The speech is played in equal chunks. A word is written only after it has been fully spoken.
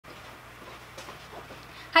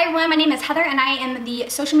Hi everyone, my name is Heather and I am the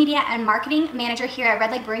social media and marketing manager here at Red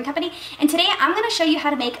Lake Brewing Company, and today I'm going to show you how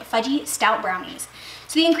to make fudgy stout brownies.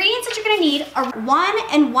 So the ingredients that you're going to need are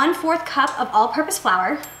 1 1/4 cup of all-purpose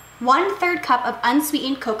flour, 1/3 cup of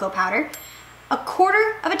unsweetened cocoa powder,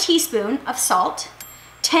 1/4 teaspoon of salt,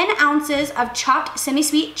 10 ounces of chopped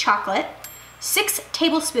semi-sweet chocolate, 6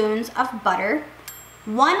 tablespoons of butter,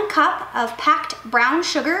 1 cup of packed brown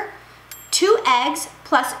sugar, 2 eggs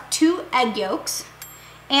plus 2 egg yolks,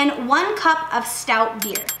 and 1 cup of stout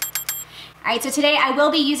beer. All right, so today I will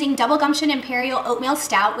be using Double Gumption Imperial Oatmeal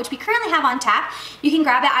Stout, which we currently have on tap. You can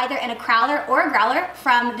grab it either in a crowler or a growler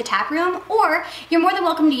from the tap room, or you're more than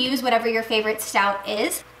welcome to use whatever your favorite stout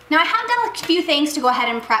is. Now I have done a few things to go ahead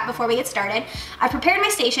and prep before we get started. I've prepared my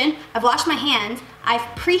station, I've washed my hands,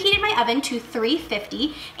 I've preheated my oven to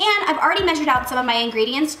 350, and I've already measured out some of my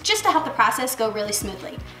ingredients just to help the process go really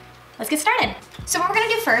smoothly. Let's get started. So what we're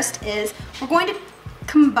gonna do first is we're going to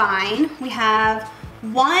combine, we have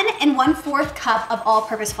 1 1/4 cup of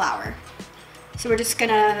all-purpose flour. So we're just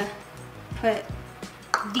gonna put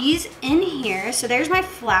these in here. So there's my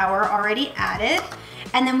flour already added.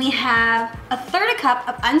 And then we have 1/3 cup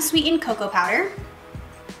of unsweetened cocoa powder.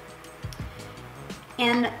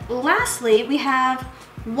 And lastly, we have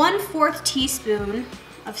 1/4 teaspoon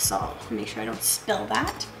of salt. Make sure I don't spill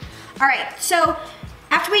that. All right, so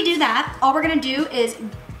after we do that, all we're gonna do is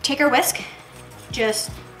take our whisk,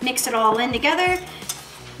 just mix it all in together.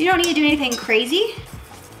 You don't need to do anything crazy.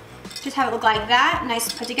 Just have it look like that, nice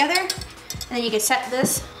and put together. And then you can set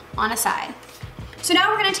this on a side. So now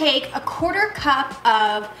we're gonna take 1/4 cup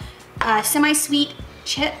of semi-sweet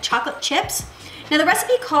chocolate chips. Now the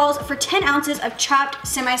recipe calls for 10 ounces of chopped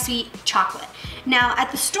semi-sweet chocolate. Now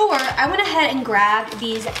at the store, I went ahead and grabbed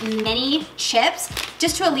these mini chips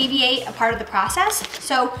just to alleviate a part of the process.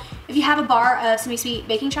 So if you have a bar of semi-sweet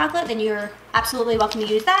baking chocolate, then you're absolutely welcome to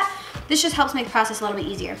use that. This just helps make the process a little bit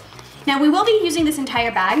easier. Now we will be using this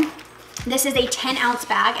entire bag. This is a 10-ounce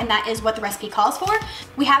bag, and that is what the recipe calls for.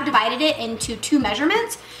 We have divided it into 2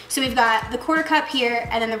 measurements. So we've got the 1/4 cup here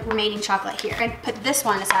and then the remaining chocolate here. I'm gonna put this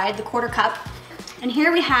one aside, the 1/4 cup. And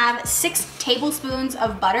here we have 6 tablespoons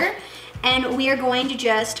of butter, and we are going to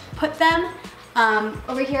just put them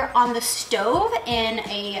over here on the stove in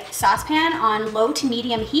a saucepan on low to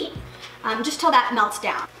medium heat, just till that melts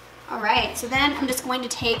down. All right, so then I'm just going to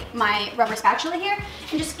take my rubber spatula here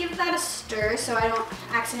and just give that a stir so I don't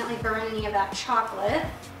accidentally burn any of that chocolate.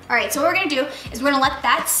 All right, so what we're gonna do is we're gonna let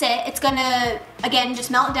that sit. It's gonna, again, just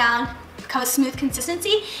melt down, become a smooth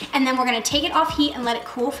consistency, and then we're gonna take it off heat and let it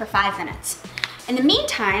cool for 5 minutes. In the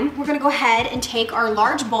meantime, we're gonna go ahead and take our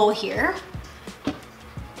large bowl here,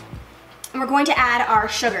 and we're going to add our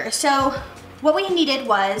sugar. So what we needed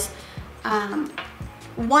was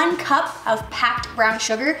 1 cup of packed brown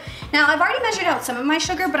sugar. Now I've already measured out some of my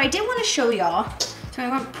sugar, but I did want to show y'all. So I'm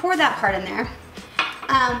going to pour that part in there.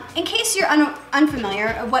 In case you're unfamiliar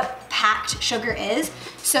of what packed sugar is,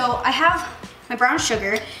 so I have my brown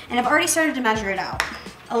sugar and I've already started to measure it out.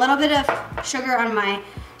 A little bit of sugar on my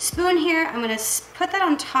spoon here. I'm going to put that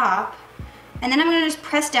on top, and then I'm going to just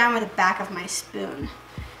press down with the back of my spoon.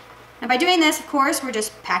 Now by doing this, of course, we're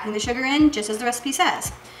just packing the sugar in just as the recipe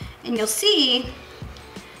says. And you'll see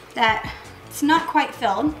that it's not quite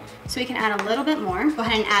filled, so we can add a little bit more. Go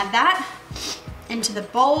ahead and add that into the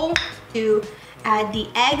bowl. To add the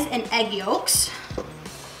eggs and egg yolks.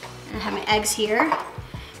 And I have my eggs here.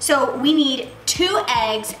 So we need 2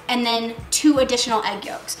 eggs and then 2 additional egg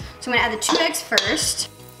yolks. So I'm gonna add the 2 eggs first,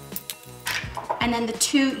 and then the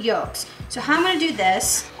 2 yolks. So how I'm gonna do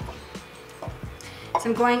this is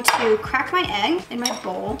I'm going to crack my egg in my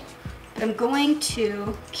bowl, but I'm going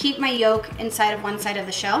to keep my yolk inside of one side of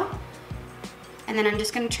the shell, and then I'm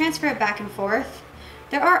just going to transfer it back and forth.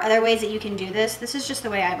 There are other ways that you can do this. This is just the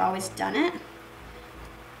way I've always done it.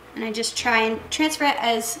 And I just try and transfer it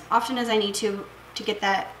as often as I need to get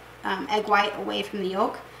that egg white away from the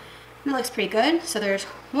yolk. And it looks pretty good. So there's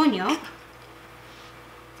 1 yolk.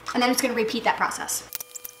 And then I'm just going to repeat that process.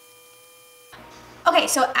 Okay,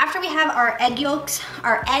 so after we have our egg yolks,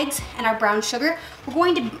 our eggs, and our brown sugar, we're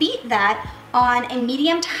going to beat that on a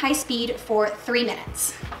medium to high speed for 3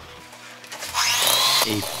 minutes.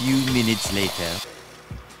 A few minutes later.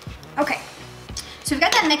 Okay, so we've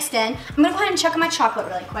got that mixed in. I'm gonna go ahead and check on my chocolate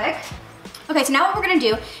really quick. Okay, so now what we're gonna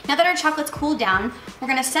do, now that our chocolate's cooled down, we're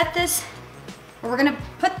gonna set this, or we're gonna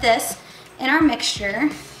put this in our mixture.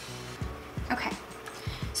 Okay,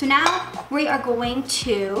 so now we are going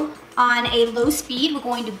to, on a low speed, we're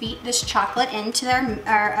going to beat this chocolate into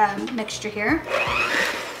our mixture here.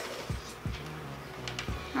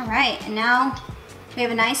 All right, and now we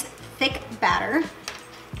have a nice thick batter.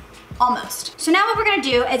 almost. So now what we're gonna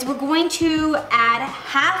do is we're going to add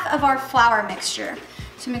half of our flour mixture.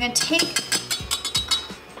 So I'm gonna take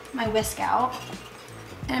my whisk out,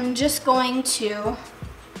 and I'm just going to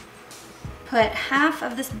put half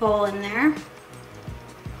of this bowl in there.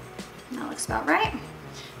 That looks about right.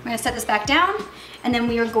 I'm gonna set this back down, and then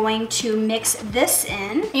we are going to mix this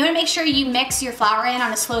in. You wanna make sure you mix your flour in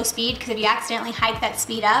on a slow speed, because if you accidentally hike that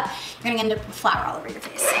speed up, you're gonna end up with flour all over your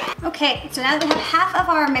face. Okay, so now that we have half of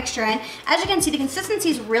our mixture in, as you can see, the consistency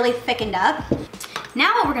is really thickened up.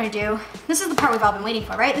 Now what we're gonna do, this is the part we've all been waiting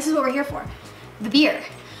for, right? This is what we're here for, the beer.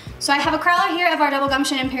 So I have a crowler here of our double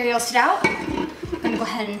gumption Imperial Stout. I'm gonna go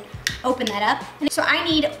ahead and open that up. So I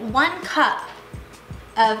need 1 cup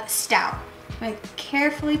of stout. I'm gonna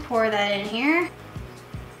carefully pour that in here.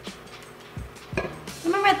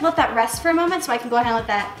 Remember, I let that rest for a moment so I can go ahead and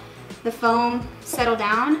let the foam settle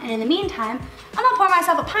down. And in the meantime, I'm gonna pour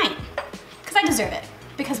myself a pint, because I deserve it,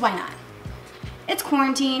 because why not? It's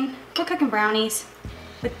quarantine, we're cooking brownies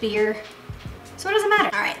with beer, so it doesn't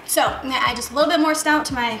matter. All right, so I'm gonna add just a little bit more stout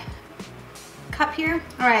to my cup here.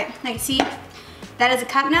 All right, I can see that is a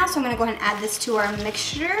cup now, so I'm gonna go ahead and add this to our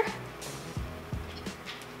mixture.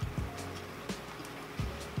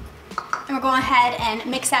 And we're going ahead and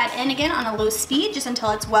mix that in again on a low speed, just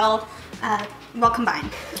until it's well combined.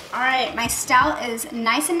 All right, my stout is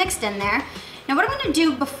nice and mixed in there. Now what I'm gonna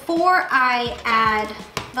do before I add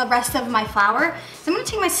the rest of my flour is I'm gonna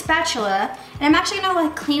take my spatula, and I'm actually gonna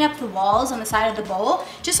clean up the walls on the side of the bowl,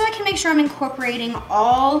 just so I can make sure I'm incorporating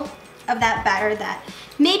all of that batter that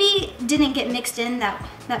maybe didn't get mixed in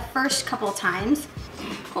that first couple of times.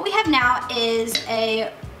 What we have now is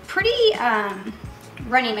a pretty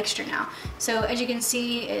runny mixture now. So as you can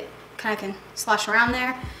see, it kind of can slosh around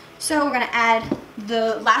there. So we're gonna add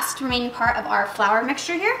the last remaining part of our flour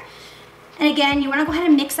mixture here. And again, you wanna go ahead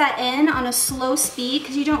and mix that in on a slow speed,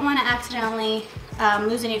 because you don't wanna accidentally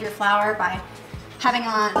lose any of your flour by having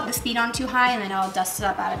the speed on too high, and then it'll dust it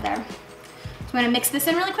up out of there. So I'm gonna mix this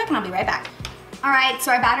in really quick, and I'll be right back. All right,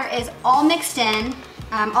 so our batter is all mixed in.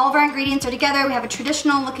 All of our ingredients are together. We have a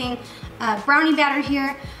traditional looking brownie batter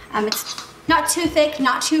here. It's not too thick,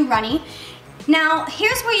 not too runny. Now,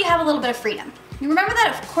 here's where you have a little bit of freedom. You remember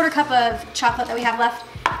that 1/4 cup of chocolate that we have left?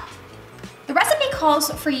 The recipe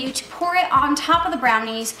calls for you to pour it on top of the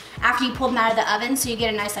brownies after you pull them out of the oven, so you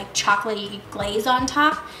get a nice chocolatey glaze on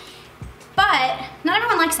top. But not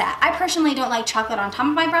everyone likes that. I personally don't like chocolate on top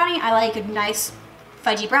of my brownie. I like a nice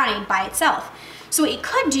fudgy brownie by itself. So what you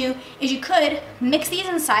could do is you could mix these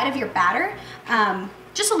inside of your batter,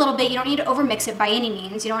 just a little bit. You don't need to overmix it by any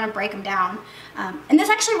means. You don't want to break them down. And this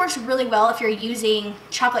actually works really well if you're using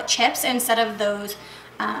chocolate chips instead of those,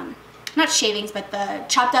 not shavings, but the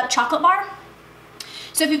chopped up chocolate bar.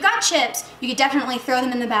 So if you've got chips, you could definitely throw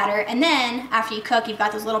them in the batter, and then after you cook, you've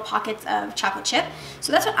got those little pockets of chocolate chip.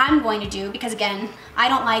 So that's what I'm going to do, because again, I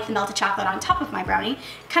don't like the melted chocolate on top of my brownie.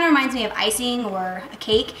 It kind of reminds me of icing or a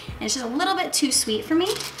cake, and it's just a little bit too sweet for me.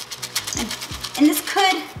 And this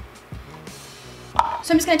could...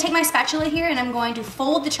 So I'm just gonna take my spatula here, and I'm going to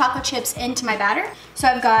fold the chocolate chips into my batter. So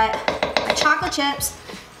I've got my chocolate chips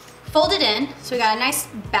folded in, so we got a nice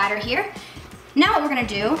batter here. Now what we're gonna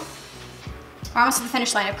do, we're almost to the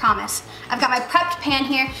finish line, I promise. I've got my prepped pan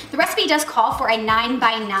here. The recipe does call for a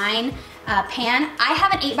 9x9 pan. I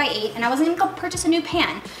have an 8x8, and I wasn't gonna go purchase a new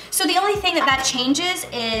pan. So the only thing that changes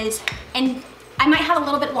is, and I might have a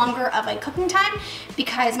little bit longer of a cooking time,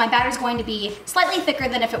 because my batter is going to be slightly thicker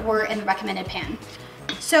than if it were in the recommended pan.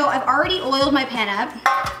 So I've already oiled my pan up.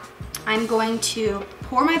 I'm going to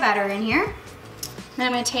pour my batter in here. Then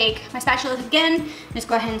I'm gonna take my spatula again, and just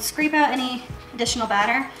go ahead and scrape out any additional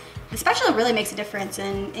batter. The spatula really makes a difference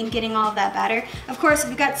in getting all of that batter. Of course, if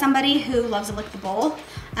you've got somebody who loves to lick the bowl,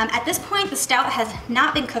 at this point the stout has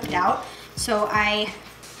not been cooked out, so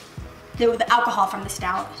the alcohol from the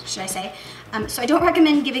stout, should I say. So I don't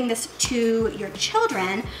recommend giving this to your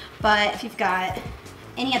children, but if you've got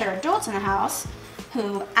any other adults in the house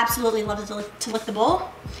who absolutely love to lick the bowl,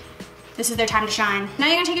 this is their time to shine. Now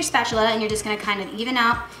you're gonna take your spatula, and you're just gonna kind of even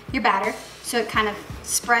out your batter so it kind of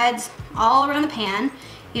spreads all around the pan.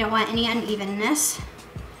 You don't want any unevenness.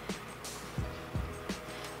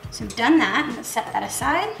 So I've done that. I'm gonna set that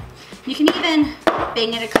aside. You can even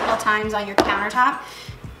bang it a couple of times on your countertop,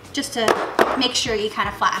 just to make sure you kind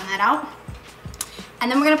of flatten that out. And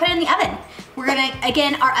then we're gonna put it in the oven. We're gonna,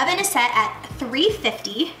 again, our oven is set at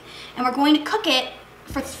 350, and we're going to cook it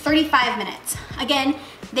for 35 minutes. Again,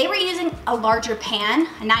 they were using a larger pan,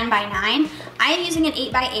 a 9x9. I am using an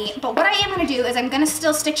 8x8, but what I am gonna do is I'm gonna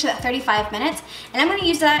still stick to that 35 minutes, and I'm gonna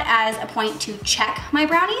use that as a point to check my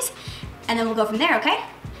brownies, and then we'll go from there, okay?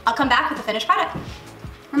 I'll come back with the finished product.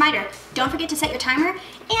 Reminder, don't forget to set your timer,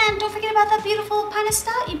 and don't forget about that beautiful pint of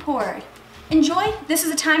stout you poured. Enjoy. This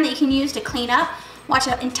is a time that you can use to clean up, watch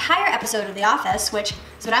an entire episode of The Office, which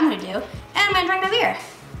is what I'm gonna do, and I'm gonna drink my beer.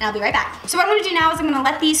 And I'll be right back. So what I'm gonna do now is I'm gonna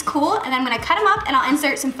let these cool, and I'm gonna cut them up, and I'll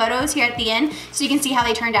insert some photos here at the end so you can see how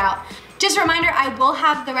they turned out. Just a reminder, I will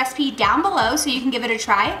have the recipe down below so you can give it a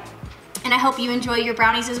try, and I hope you enjoy your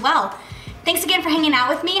brownies as well. Thanks again for hanging out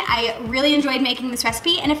with me. I really enjoyed making this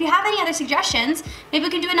recipe, and if you have any other suggestions, maybe we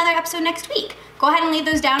can do another episode next week. Go ahead and leave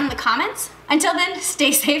those down in the comments. Until then,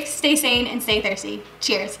 stay safe, stay sane, and stay thirsty.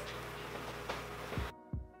 Cheers.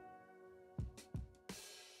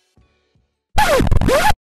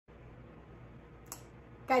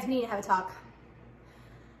 Guys, we need to have a talk.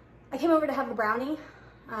 I came over to have a brownie.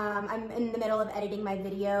 I'm in the middle of editing my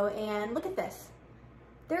video, and look at this.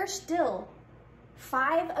 There are still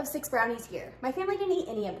 5 of 6 brownies here. My family didn't eat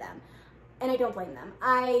any of them, and I don't blame them.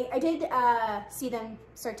 I did see them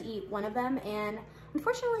start to eat one of them, and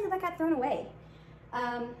unfortunately that got thrown away.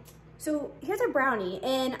 So here's our brownie,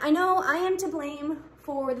 and I know I am to blame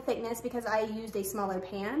for the thickness because I used a smaller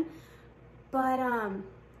pan, but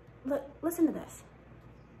look, listen to this.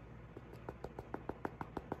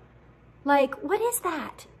 Like, what is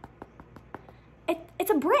that?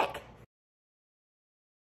 It's a brick.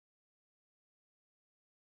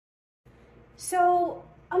 So,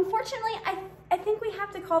 unfortunately, I think we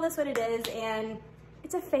have to call this what it is, and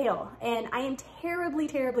it's a fail. And I am terribly,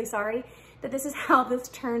 terribly sorry that this is how this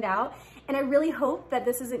turned out. And I really hope that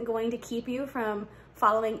this isn't going to keep you from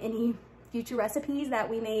following any future recipes that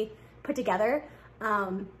we may put together.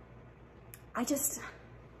 I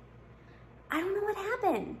don't know what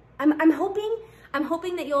happened. I'm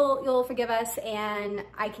hoping that you'll forgive us and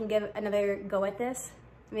I can give another go at this,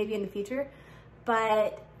 maybe in the future.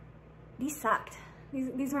 But these sucked.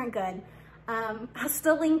 These weren't good. I'll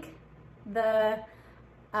still link the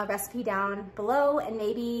recipe down below, and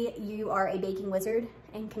maybe you are a baking wizard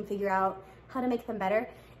and can figure out how to make them better.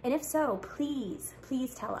 And if so, please,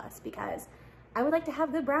 please tell us, because I would like to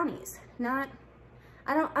have good brownies. I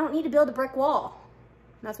don't need to build a brick wall.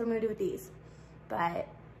 That's what I'm gonna do with these. But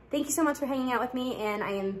thank you so much for hanging out with me, and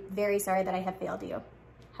I am very sorry that I have failed you.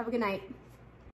 Have a good night.